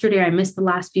missed yesterday. I missed the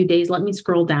last few days. Let me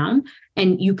scroll down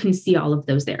and you can see all of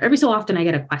those there. Every so often I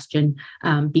get a question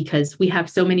because we have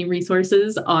so many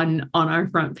resources on our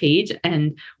front page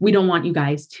and we don't want you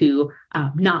guys to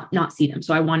not see them.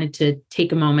 So I wanted to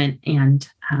take a moment and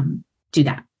do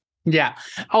that. Yeah.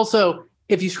 Also,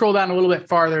 if you scroll down a little bit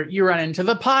farther, you run into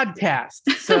the podcast.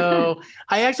 So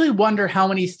I actually wonder how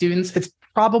many students, it's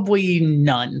probably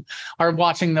none, are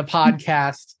watching the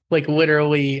podcast, like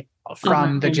literally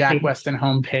from the Jack Westin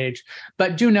homepage.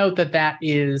 But do note that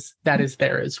is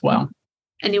there as well.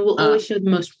 And it will always show the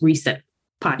most recent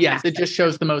podcast. Yes, it just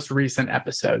shows the most recent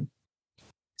episode.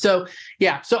 So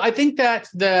yeah, so I think that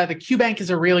the QBank is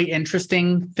a really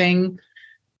interesting thing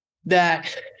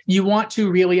that you want to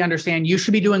really understand. You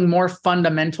should be doing more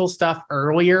fundamental stuff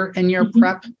earlier in your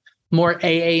prep, more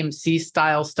AAMC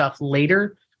style stuff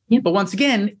later. Yep. But once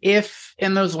again, if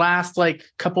in those last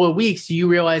couple of weeks, you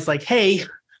realize hey,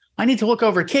 I need to look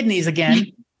over kidneys again,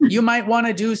 you might want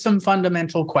to do some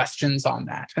fundamental questions on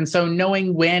that. And so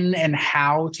knowing when and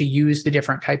how to use the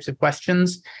different types of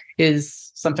questions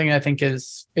is something I think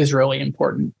is really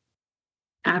important.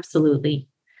 Absolutely.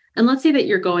 And let's say that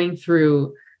you're going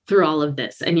through all of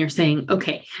this and you're saying,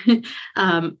 okay,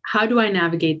 how do I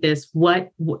navigate this?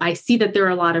 I see that there are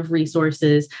a lot of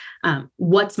resources.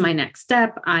 What's my next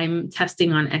step? I'm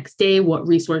testing on X day. What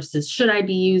resources should I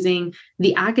be using?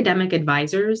 The academic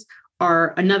advisors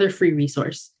are another free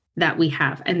resource that we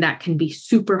have, and that can be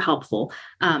super helpful.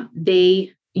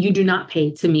 You do not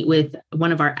pay to meet with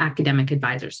one of our academic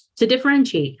advisors. To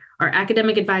differentiate, our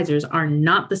academic advisors are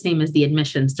not the same as the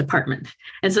admissions department.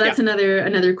 And so that's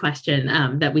another question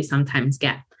that we sometimes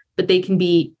get, but they can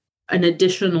be an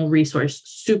additional resource,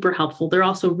 super helpful. They're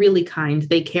also really kind.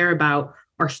 They care about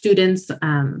our students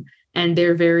and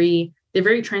they're very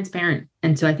transparent.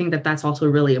 And so I think that that's also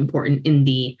really important in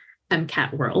the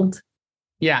MCAT world.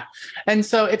 Yeah. And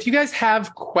so if you guys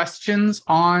have questions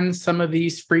on some of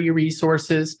these free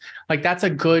resources, that's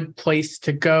a good place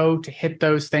to go to hit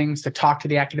those things, to talk to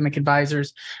the academic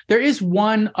advisors. There is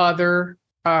one other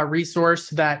resource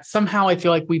that somehow I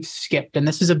feel like we've skipped, and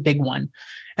this is a big one,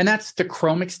 and that's the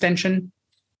Chrome extension.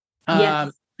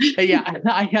 Yes. Yeah,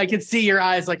 I can see your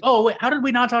eyes oh, wait, how did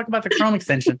we not talk about the Chrome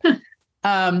extension?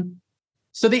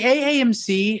 So the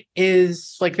AAMC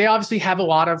is they obviously have a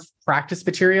lot of practice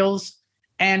materials.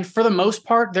 And for the most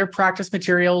part, their practice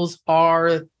materials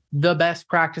are the best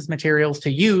practice materials to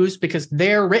use because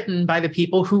they're written by the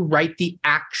people who write the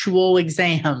actual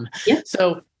exam. Yep.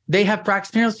 So they have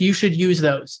practice materials. You should use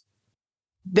those.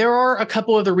 There are a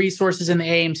couple of the resources in the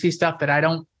AMC stuff that I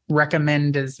don't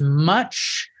recommend as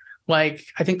much. I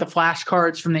think the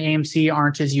flashcards from the AMC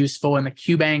aren't as useful, and the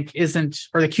QBank isn't,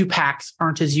 or the QPACs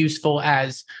aren't as useful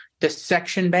as the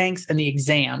section banks and the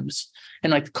exams.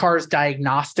 And the CARS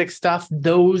diagnostic stuff,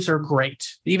 those are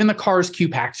great. Even the CARS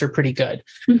QPACs are pretty good.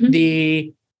 Mm-hmm.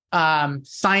 The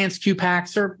science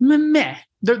QPACs are meh.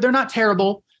 They're not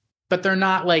terrible, but they're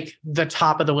not the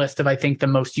top of the list of, I think, the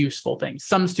most useful things.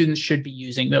 Some students should be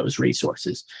using those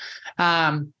resources.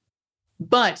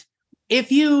 But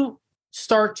if you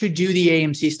start to do the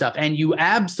AMC stuff, and you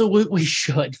absolutely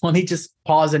should. Let me just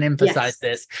pause and emphasize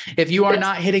this. If you are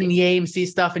not hitting the AMC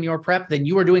stuff in your prep, then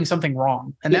you are doing something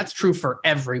wrong. And that's true for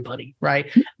everybody,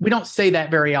 right? We don't say that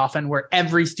very often where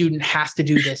every student has to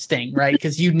do this thing, right?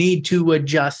 Because you need to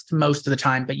adjust most of the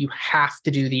time, but you have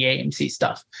to do the AMC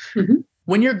stuff. Mm-hmm.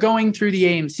 When you're going through the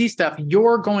AMC stuff,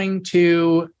 you're going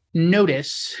to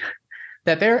notice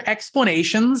that their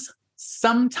explanations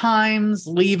sometimes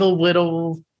leave a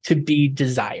little to be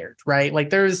desired, right?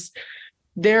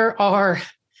 There are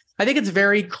I think it's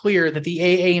very clear that the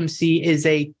AAMC is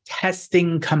a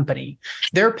testing company.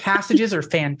 Their passages are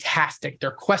fantastic. Their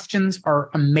questions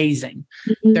are amazing.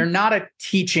 Mhm. They're not a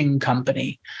teaching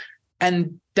company.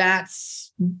 And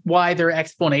that's why their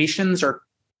explanations are,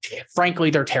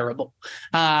 frankly, they're terrible.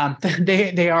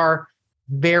 They are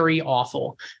very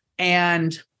awful.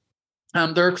 And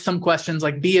there are some questions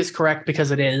like B is correct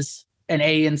because it is, and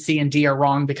A and C and D are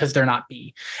wrong because they're not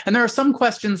B. And there are some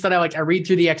questions that I read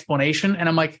through the explanation and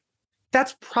I'm like,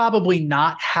 that's probably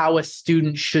not how a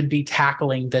student should be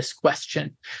tackling this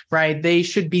question, right? They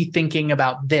should be thinking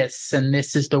about this, and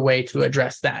this is the way to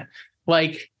address that.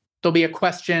 Like, there'll be a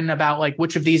question about like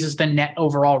which of these is the net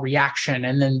overall reaction,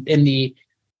 and then in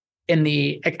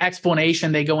the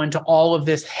explanation they go into all of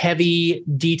this heavy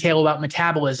detail about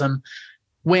metabolism,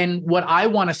 when what I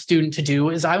want a student to do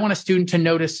is I want a student to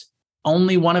notice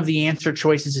only one of the answer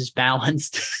choices is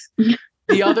balanced.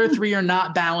 The other three are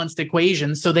not balanced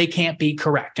equations, so they can't be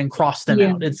correct, and cross them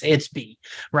out. It's B,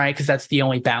 right? Because that's the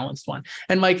only balanced one.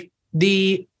 And like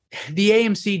the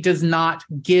AMC does not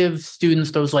give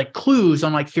students those like clues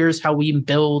on like, here's how we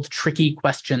build tricky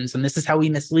questions, and this is how we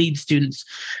mislead students.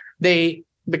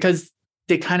 Because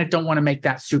they kind of don't want to make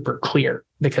that super clear,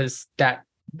 because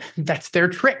that's their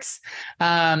tricks.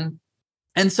 And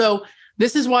so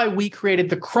this is why we created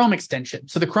the Chrome extension.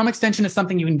 So the Chrome extension is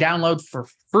something you can download for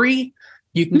free.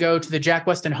 You can go to the Jack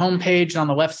Westin homepage, and on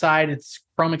the left side, it's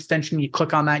Chrome extension. You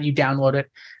click on that, you download it.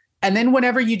 And then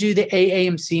whenever you do the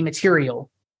AAMC material,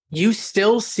 you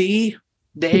still see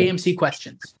the AAMC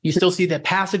questions. You still see the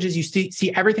passages. You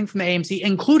see everything from the AAMC,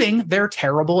 including their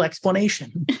terrible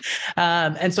explanation.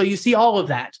 And so you see all of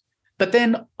that. But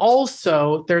then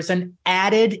also there's an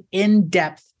added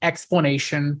in-depth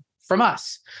explanation from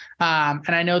us.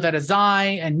 And I know that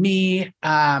Azai and me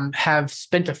have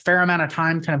spent a fair amount of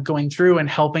time kind of going through and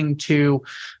helping to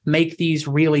make these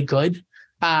really good.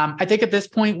 I think at this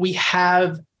point we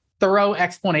have thorough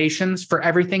explanations for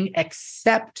everything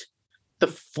except the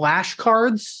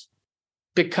flashcards,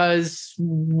 because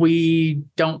we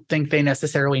don't think they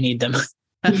necessarily need them.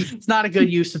 It's not a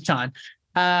good use of time.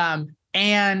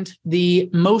 And the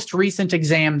most recent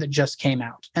exam that just came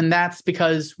out. And that's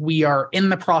because we are in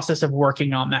the process of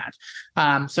working on that.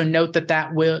 So note that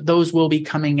those will be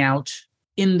coming out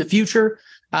in the future.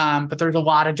 But there's a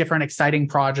lot of different exciting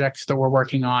projects that we're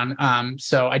working on.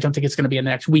 So I don't think it's going to be in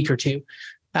the next week or two.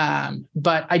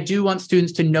 But I do want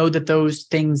students to know that those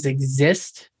things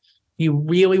exist. You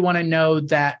really want to know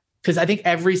that, because I think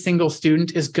every single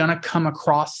student is going to come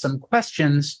across some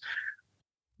questions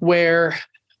where,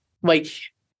 like,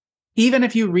 even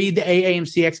if you read the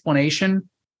AAMC explanation,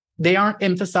 they aren't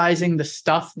emphasizing the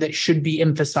stuff that should be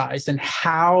emphasized, and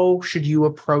how should you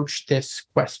approach this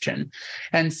question.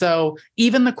 And so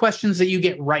even the questions that you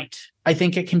get right, I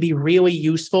think it can be really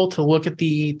useful to look at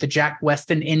the Jack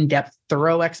Westin in-depth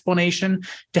thorough explanation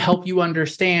to help you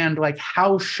understand, like,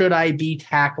 how should I be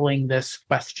tackling this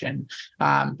question?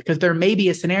 Because there may be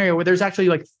a scenario where there's actually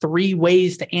like 3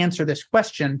 ways to answer this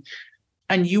question.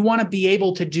 And you want to be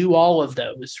able to do all of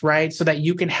those, right? So that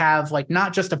you can have like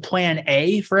not just a plan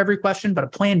A for every question, but a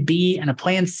plan B and a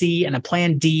plan C and a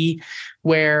plan D,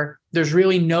 where there's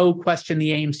really no question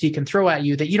the AMC can throw at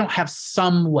you that you don't have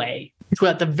some way to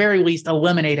at the very least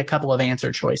eliminate a couple of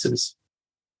answer choices.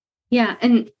 Yeah.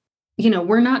 And,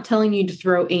 we're not telling you to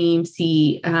throw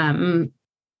AMC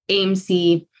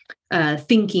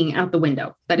thinking out the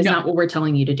window. That is not what we're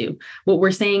telling you to do. What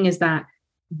we're saying is that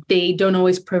they don't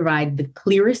always provide the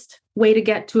clearest way to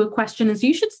get to a question. And so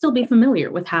you should still be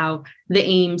familiar with how the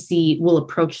AMC will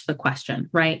approach the question,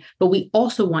 right? But we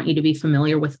also want you to be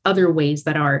familiar with other ways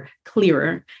that are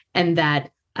clearer, and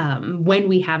that when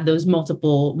we have those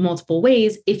multiple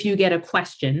ways, if you get a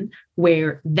question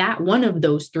where that one of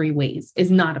those 3 ways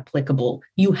is not applicable,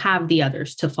 you have the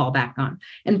others to fall back on.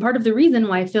 And part of the reason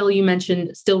why, Phil, you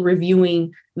mentioned still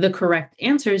reviewing the correct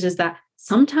answers is that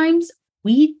sometimes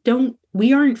we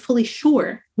aren't fully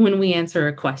sure when we answer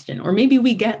a question, or maybe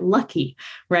we get lucky,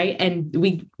 right? And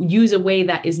we use a way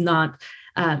that is not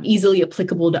easily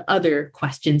applicable to other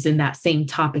questions in that same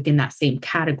topic, in that same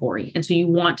category. And so you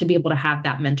want to be able to have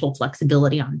that mental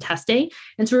flexibility on test day.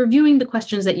 And so reviewing the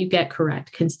questions that you get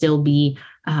correct can still be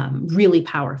really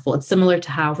powerful. It's similar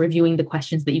to how reviewing the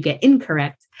questions that you get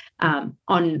incorrect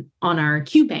on our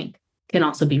Q bank can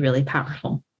also be really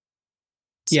powerful.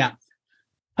 Yeah.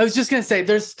 I was just going to say,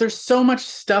 there's so much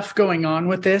stuff going on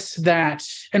with this that,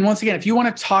 and once again, if you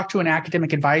want to talk to an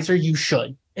academic advisor, you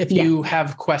should, if you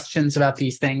have questions about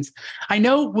these things. I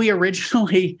know we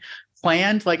originally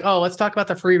planned like, let's talk about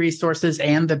the free resources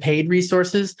and the paid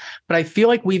resources, but I feel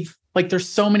like we've like there's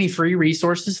so many free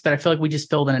resources that I feel like we just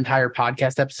filled an entire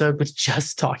podcast episode with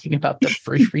just talking about the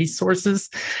free resources.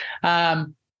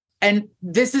 And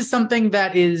this is something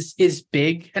that is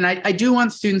big. And I do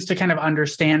want students to kind of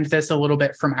understand this a little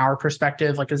bit from our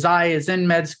perspective. Like Azai is in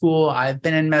med school. I've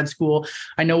been in med school.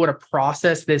 I know what a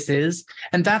process this is.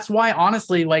 And that's why,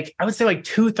 honestly, like I would say like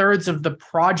 2/3 of the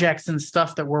projects and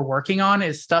stuff that we're working on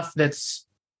is stuff that's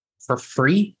for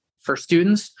free for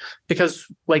students, because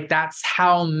like that's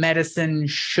how medicine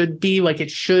should be. Like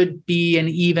it should be an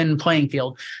even playing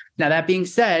field. Now, that being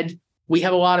said, we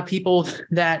have a lot of people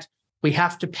that we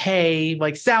have to pay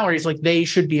like salaries, like they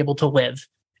should be able to live.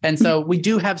 And so we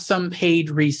do have some paid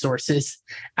resources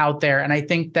out there. And I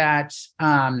think that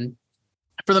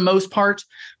for the most part,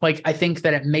 like I think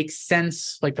that it makes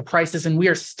sense, like the prices, and we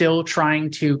are still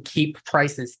trying to keep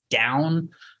prices down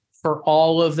for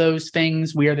all of those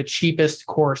things. We are the cheapest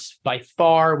course by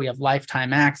far. We have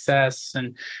lifetime access,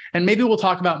 and maybe we'll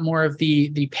talk about more of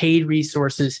the paid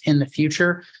resources in the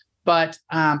future. But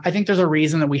I think there's a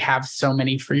reason that we have so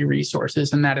many free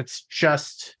resources, and that it's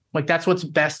just like that's what's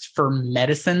best for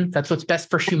medicine. That's what's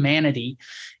best for humanity,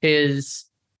 is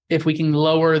if we can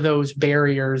lower those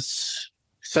barriers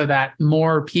so that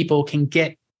more people can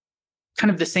get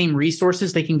kind of the same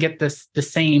resources. They can get the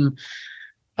same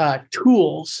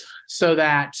tools, so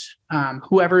that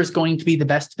whoever is going to be the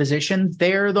best physician,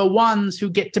 they're the ones who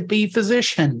get to be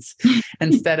physicians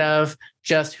instead of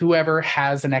just whoever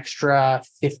has an extra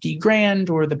 50 grand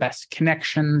or the best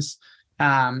connections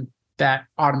that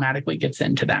automatically gets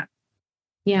into that.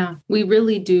 Yeah, we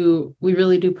really do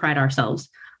pride ourselves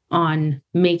on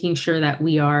making sure that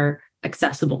we are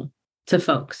accessible to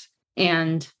folks.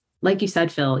 And like you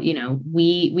said, Phil,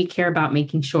 we care about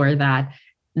making sure that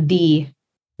the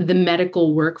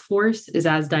medical workforce is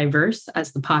as diverse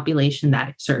as the population that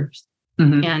it serves.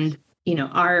 Mm-hmm. And,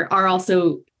 our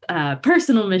also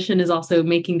personal mission is also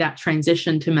making that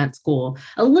transition to med school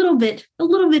a little bit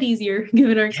easier,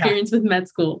 given our experience with med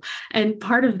school. And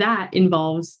part of that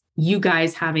involves you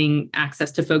guys having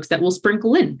access to folks that will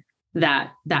sprinkle in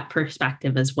that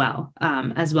perspective as well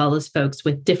as folks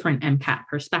with different MCAT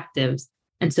perspectives.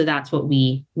 And so that's what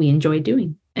we enjoy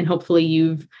doing. And hopefully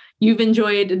you've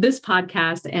enjoyed this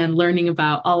podcast and learning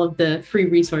about all of the free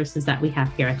resources that we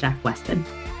have here at Jack Westin.